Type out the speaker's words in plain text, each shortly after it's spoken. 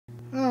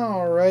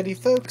Alrighty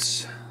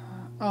folks,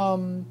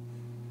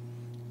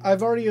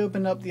 I've already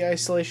opened up the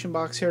isolation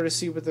box here to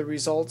see what the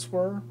results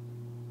were,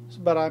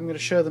 but I'm going to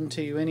show them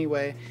to you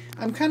anyway.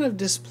 I'm kind of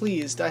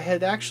displeased. I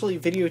had actually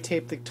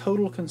videotaped the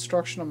total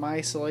construction of my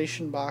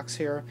isolation box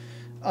here,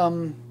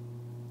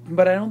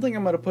 but I don't think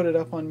I'm going to put it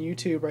up on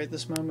YouTube right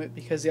this moment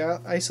because the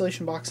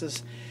isolation box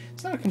it's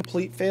not a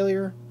complete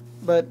failure,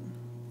 but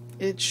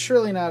it's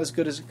surely not as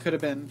good as it could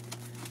have been.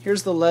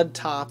 Here's the lead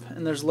top,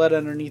 and there's lead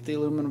underneath the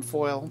aluminum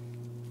foil.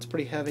 It's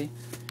pretty heavy.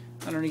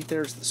 Underneath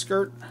there's the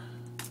skirt.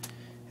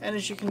 And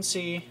as you can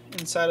see,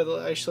 inside of the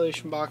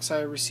isolation box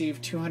I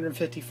received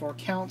 254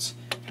 counts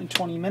in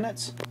 20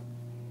 minutes.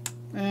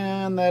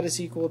 And that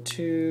is equal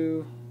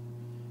to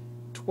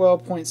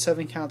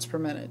 12.7 counts per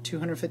minute.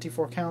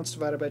 254 counts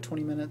divided by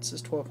 20 minutes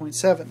is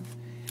 12.7.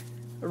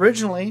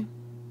 Originally,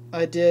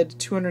 I did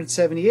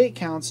 278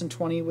 counts in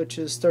 20, which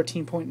is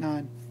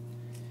 13.9.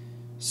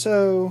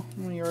 So,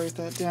 let me write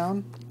that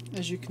down.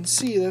 As you can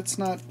see, that's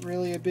not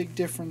really a big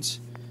difference.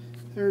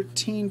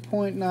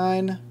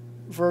 13.9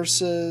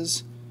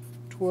 versus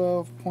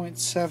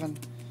 12.7.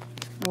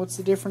 What's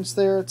the difference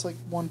there? It's like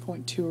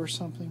 1.2 or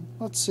something.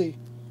 Let's see.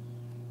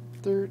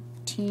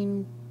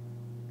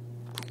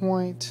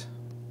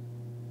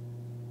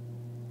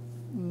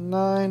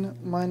 13.9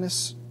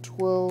 minus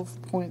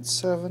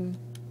 12.7.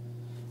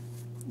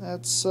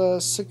 That's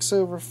 6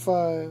 over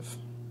 5.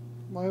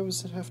 Why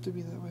does it have to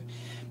be that way?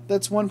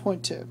 That's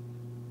 1.2.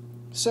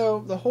 So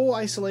the whole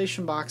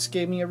isolation box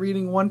gave me a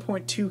reading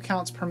 1.2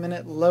 counts per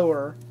minute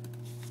lower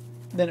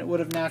than it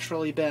would have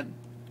naturally been.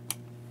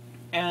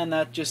 And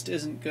that just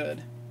isn't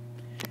good.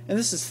 And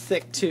this is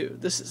thick too.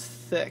 This is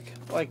thick.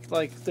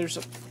 Like there's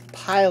a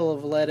pile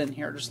of lead in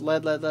here. There's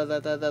lead.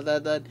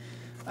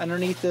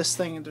 Underneath this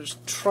thing there's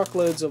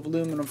truckloads of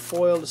aluminum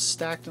foil just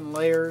stacked in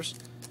layers.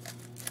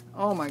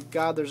 Oh my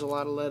god, there's a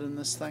lot of lead in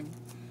this thing.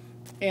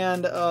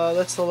 And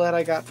that's the lead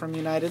I got from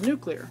United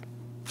Nuclear.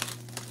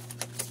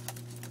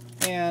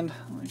 And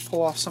let me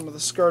pull off some of the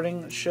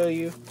skirting and show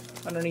you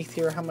underneath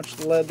here how much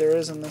lead there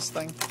is in this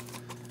thing.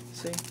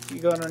 See, if you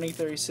go underneath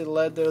there, you see the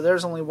lead there.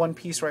 There's only one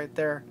piece right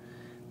there,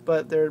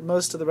 but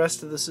most of the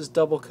rest of this is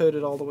double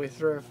coated all the way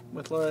through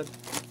with lead.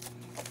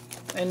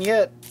 And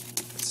yet,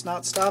 it's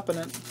not stopping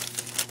it.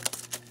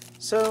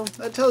 So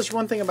that tells you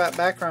one thing about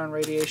background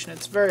radiation.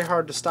 It's very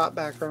hard to stop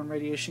background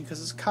radiation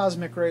because it's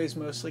cosmic rays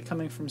mostly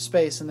coming from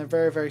space, and they're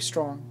very, very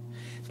strong.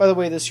 By the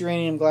way, this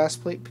uranium glass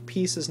plate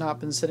piece has not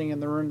been sitting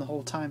in the room the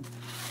whole time.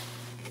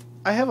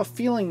 I have a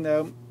feeling,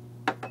 though,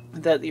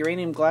 that the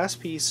uranium glass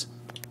piece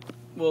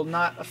will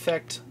not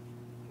affect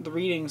the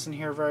readings in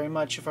here very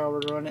much if I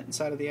were to run it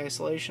inside of the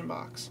isolation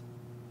box.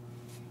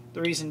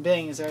 The reason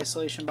being is the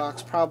isolation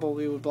box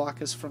probably would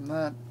block us from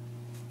that.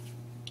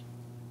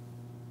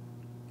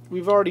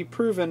 We've already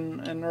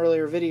proven in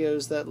earlier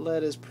videos that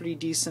lead is pretty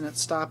decent at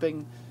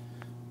stopping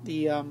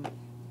the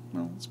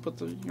well, let's put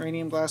the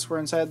uranium glassware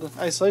inside the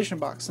isolation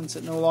box. Since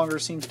it no longer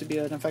seems to be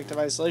an effective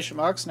isolation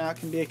box, now it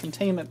can be a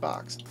containment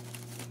box.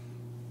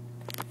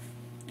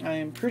 I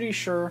am pretty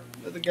sure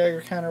that the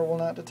Geiger counter will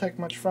not detect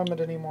much from it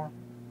anymore.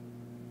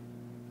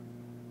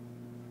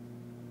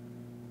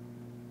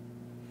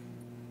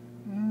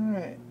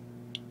 Alright.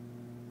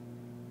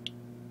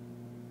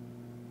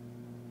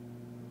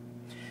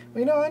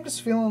 Well, you know, I'm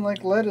just feeling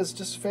like lead is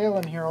just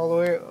failing here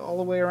all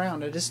the way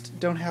around. I just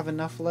don't have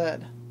enough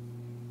lead.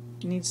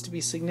 It needs to be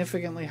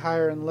significantly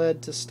higher in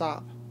lead to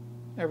stop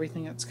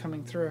everything that's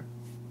coming through.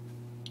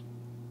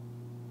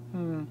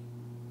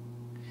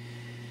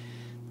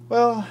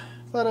 Well,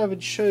 I thought I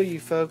would show you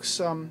folks.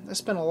 I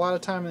spent a lot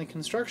of time in the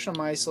construction of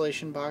my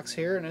isolation box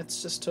here, and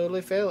it's just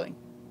totally failing.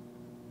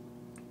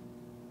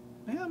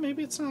 Yeah,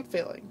 maybe it's not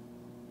failing.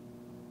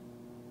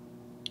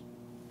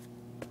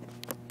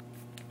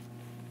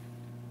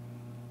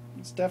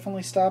 It's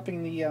definitely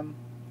stopping the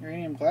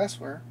uranium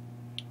glassware.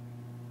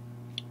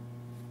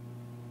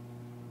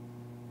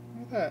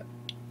 Look at that.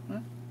 Huh?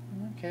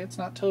 Okay, it's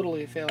not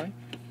totally failing.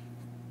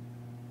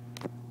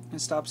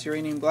 It stops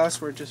uranium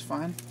glassware just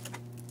fine.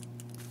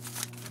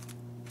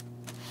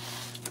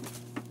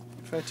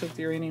 If I took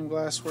the uranium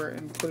glassware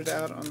and put it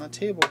out on the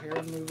table here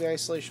and move the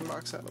isolation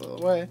box out of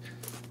the way,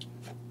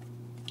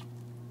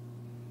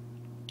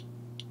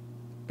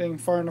 being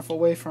far enough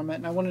away from it,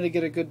 and I wanted to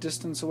get a good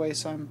distance away,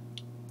 so I'm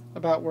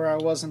about where I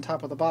was on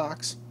top of the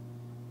box.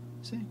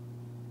 See?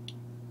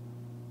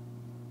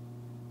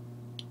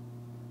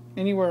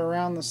 Anywhere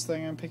around this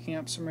thing I'm picking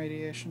up some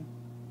radiation.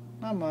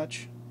 Not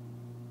much,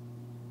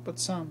 but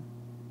some.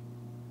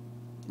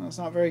 That's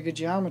not very good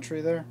geometry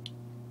there.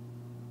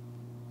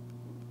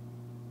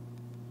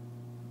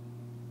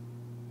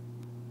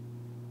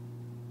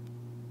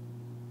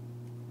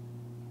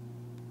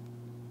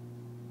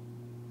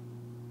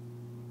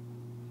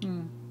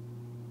 Hmm.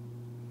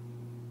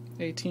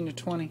 18 to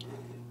 20.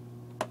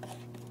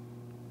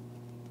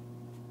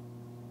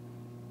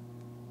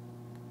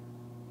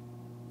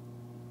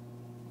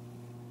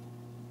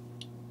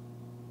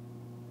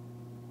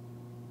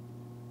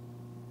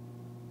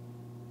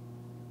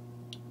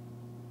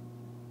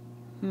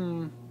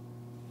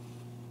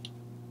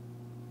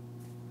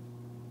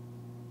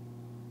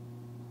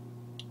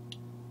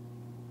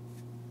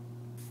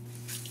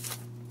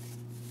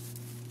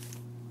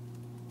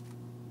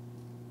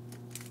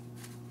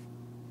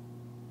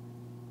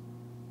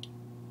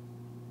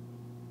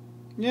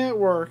 Yeah, it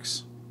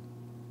works.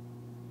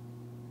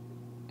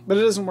 But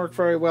it doesn't work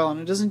very well,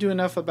 and it doesn't do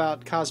enough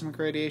about cosmic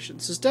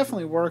radiation. So it's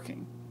definitely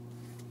working.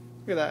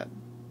 Look at that.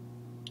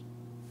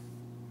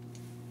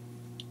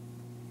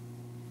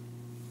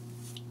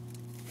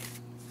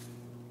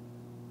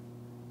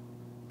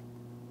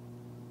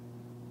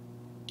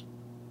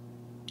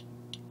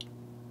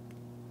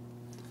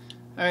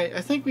 Alright,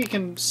 I think we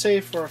can say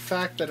for a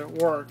fact that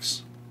it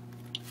works.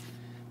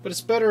 But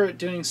it's better at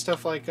doing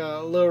stuff like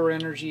a lower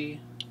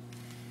energy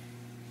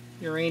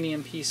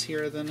uranium piece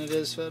here than it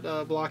is at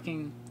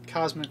blocking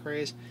cosmic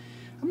rays.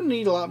 I'm going to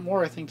need a lot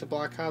more, I think, to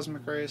block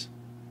cosmic rays.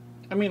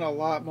 I mean a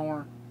lot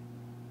more.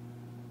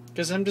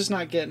 Because I'm just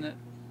not getting it.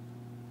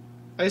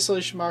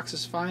 Isolation box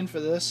is fine for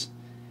this,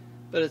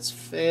 but it's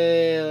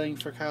failing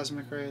for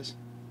cosmic rays.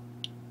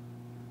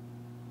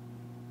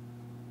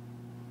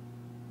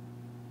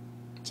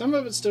 Some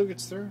of it still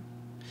gets through.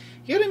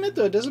 You gotta admit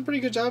though, it does a pretty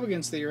good job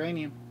against the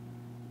uranium.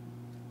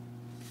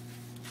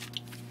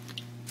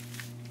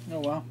 Oh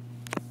well.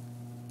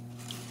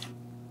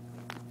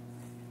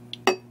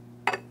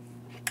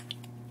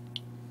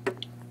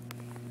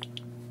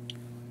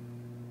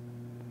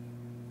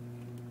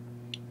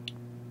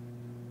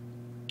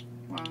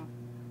 Wow.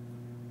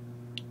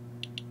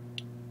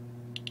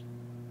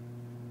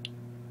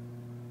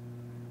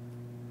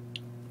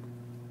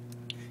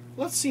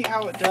 Let's see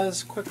how it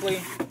does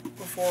quickly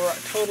before I'm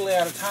totally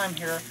out of time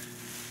here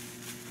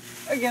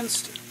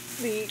against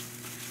the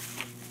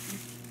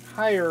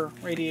higher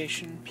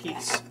radiation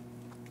piece.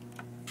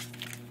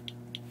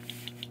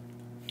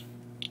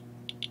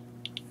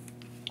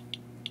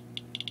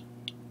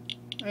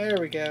 There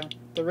we go,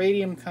 the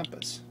radium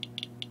compass.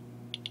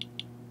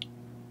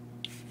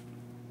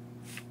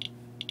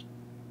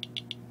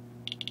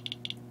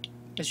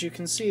 As you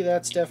can see,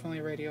 that's definitely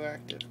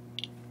radioactive.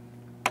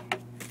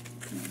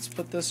 Let's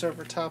put this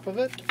over top of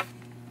it.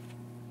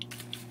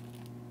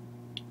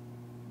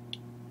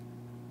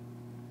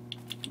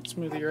 Let's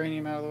move the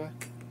uranium out of the way.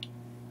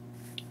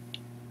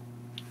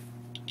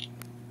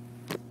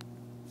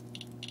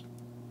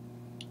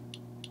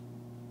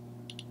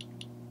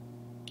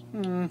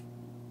 I'm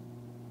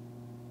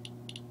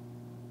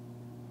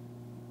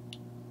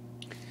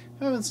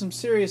having some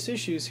serious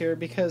issues here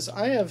because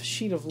I have a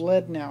sheet of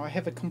lead now. I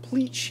have a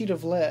complete sheet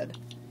of lead,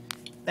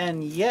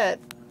 and yet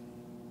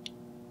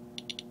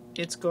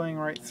it's going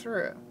right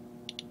through.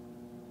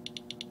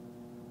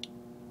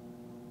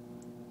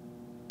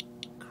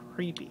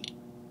 Creepy.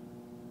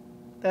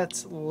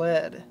 That's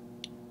lead.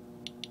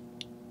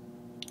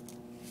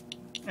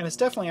 And it's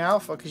definitely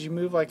alpha because you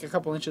move like a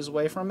couple inches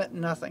away from it,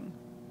 nothing.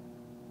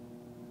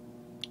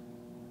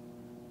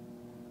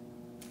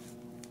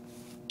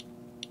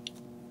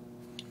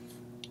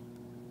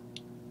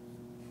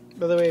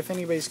 By the way, if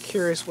anybody's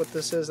curious what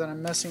this is that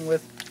I'm messing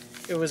with,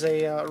 it was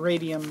a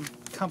radium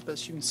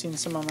compass. You can see in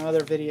some of my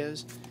other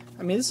videos.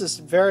 I mean, this is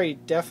very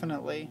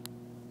definitely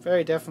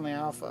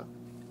alpha.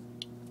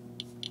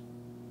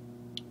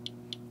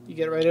 You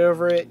get right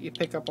over it, you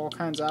pick up all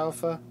kinds of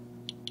alpha,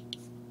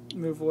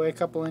 move away a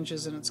couple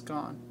inches and it's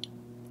gone.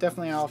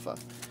 Definitely alpha.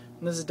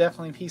 And this is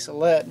definitely a piece of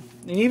lead.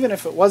 And even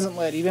if it wasn't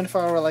lead, even if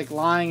I were like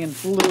lying and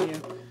fooling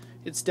you,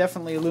 it's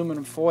definitely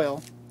aluminum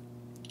foil.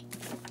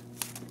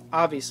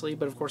 Obviously,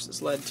 but of course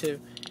it's lead too.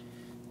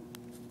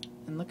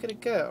 And look at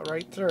it go,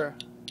 right through.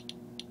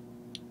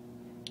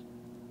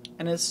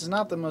 And this is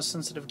not the most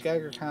sensitive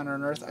Geiger counter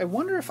on Earth. I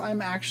wonder if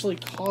I'm actually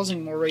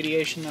causing more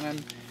radiation than I'm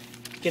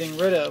getting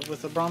rid of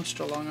with the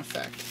Bromsstrahlung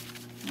effect.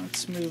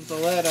 Let's move the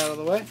lead out of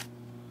the way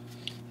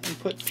and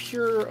put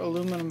pure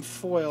aluminum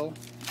foil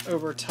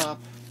over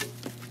top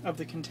of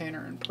the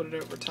container and put it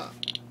over top.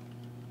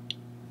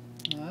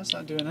 No, that's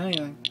not doing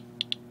anything.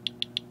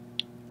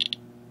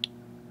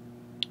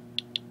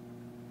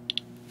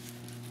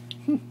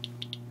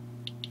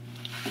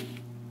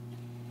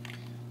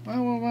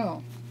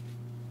 Well.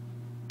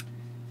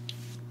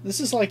 This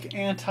is like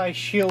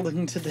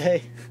anti-shielding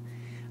today.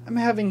 I'm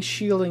having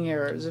shielding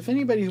errors. If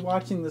anybody's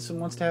watching this and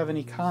wants to have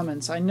any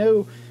comments, I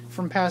know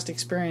from past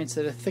experience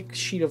that a thick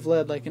sheet of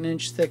lead, like an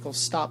inch thick, will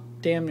stop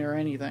damn near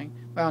anything.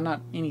 Well,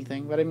 not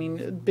anything, but I mean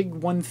a big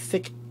 1 inch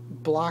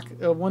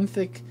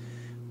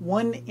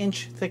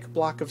thick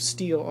block of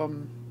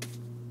steel.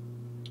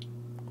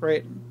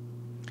 Great.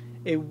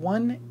 A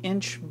 1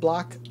 inch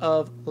block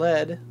of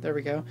lead. There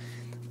we go.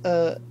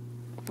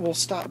 Will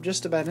stop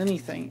just about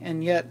anything,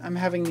 and yet I'm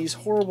having these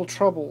horrible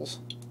troubles.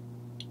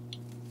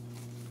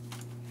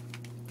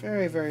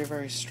 Very, very,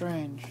 very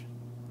strange.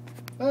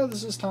 Oh,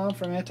 this is Tom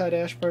from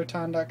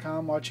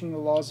anti-proton.com watching the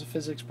laws of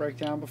physics break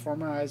down before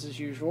my eyes as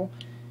usual.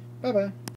 Bye-bye.